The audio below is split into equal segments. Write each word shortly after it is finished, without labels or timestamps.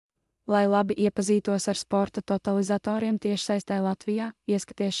Lai labi iepazītos ar sporta totalizatoriem tiešsaistē Latvijā,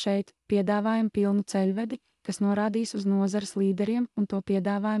 ieskaties šeit piedāvājumu pilnu ceļvedi, kas norādīs uz nozares līderiem un to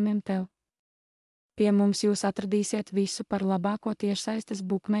piedāvājumiem tev. Pie mums jūs atradīsiet visu par labāko tiešsaistes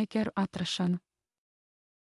bukmeikeru atrašanu.